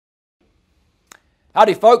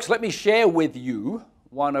Howdy folks, let me share with you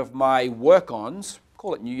one of my work-ons,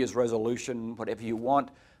 call it New Year's resolution, whatever you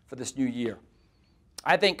want for this new year.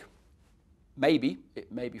 I think maybe it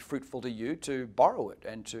may be fruitful to you to borrow it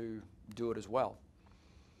and to do it as well.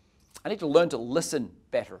 I need to learn to listen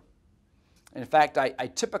better. In fact, I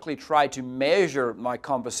typically try to measure my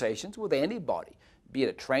conversations with anybody, be it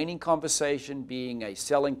a training conversation, being a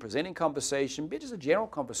selling, presenting conversation, be it just a general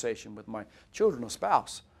conversation with my children or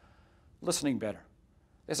spouse, listening better.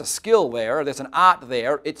 There's a skill there, there's an art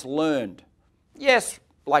there, it's learned. Yes,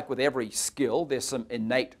 like with every skill, there's some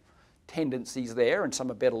innate tendencies there, and some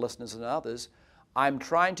are better listeners than others. I'm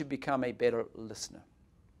trying to become a better listener.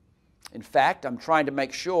 In fact, I'm trying to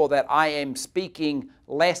make sure that I am speaking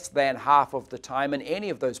less than half of the time in any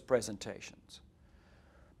of those presentations.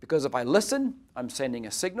 Because if I listen, I'm sending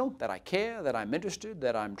a signal that I care, that I'm interested,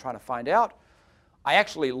 that I'm trying to find out. I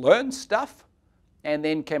actually learn stuff and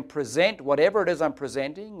then can present whatever it is I'm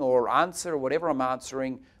presenting or answer whatever I'm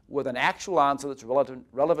answering with an actual answer that's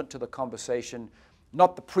relevant to the conversation,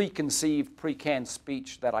 not the preconceived, pre-canned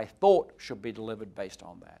speech that I thought should be delivered based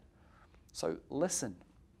on that. So listen.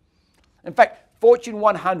 In fact, Fortune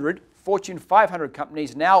 100, Fortune 500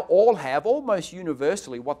 companies now all have, almost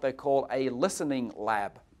universally, what they call a listening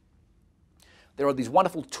lab. There are these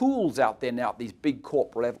wonderful tools out there now at these big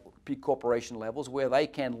corporation levels where they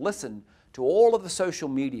can listen to all of the social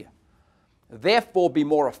media, therefore be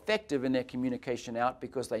more effective in their communication out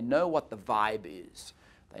because they know what the vibe is.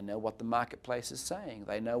 They know what the marketplace is saying.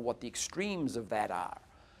 They know what the extremes of that are.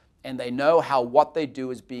 And they know how what they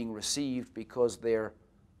do is being received because they're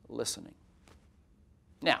listening.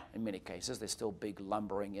 Now, in many cases, they're still big,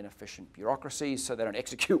 lumbering, inefficient bureaucracies, so they don't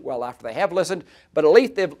execute well after they have listened, but at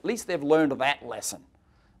least they've learned that lesson.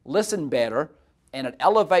 Listen better, and it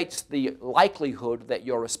elevates the likelihood that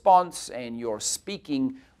your response and your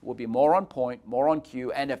speaking will be more on point, more on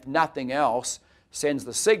cue, and if nothing else, sends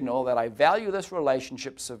the signal that I value this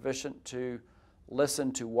relationship sufficient to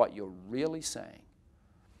listen to what you're really saying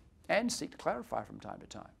and seek to clarify from time to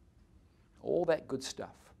time. All that good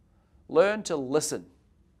stuff. Learn to listen.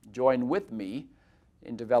 Join with me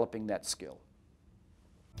in developing that skill.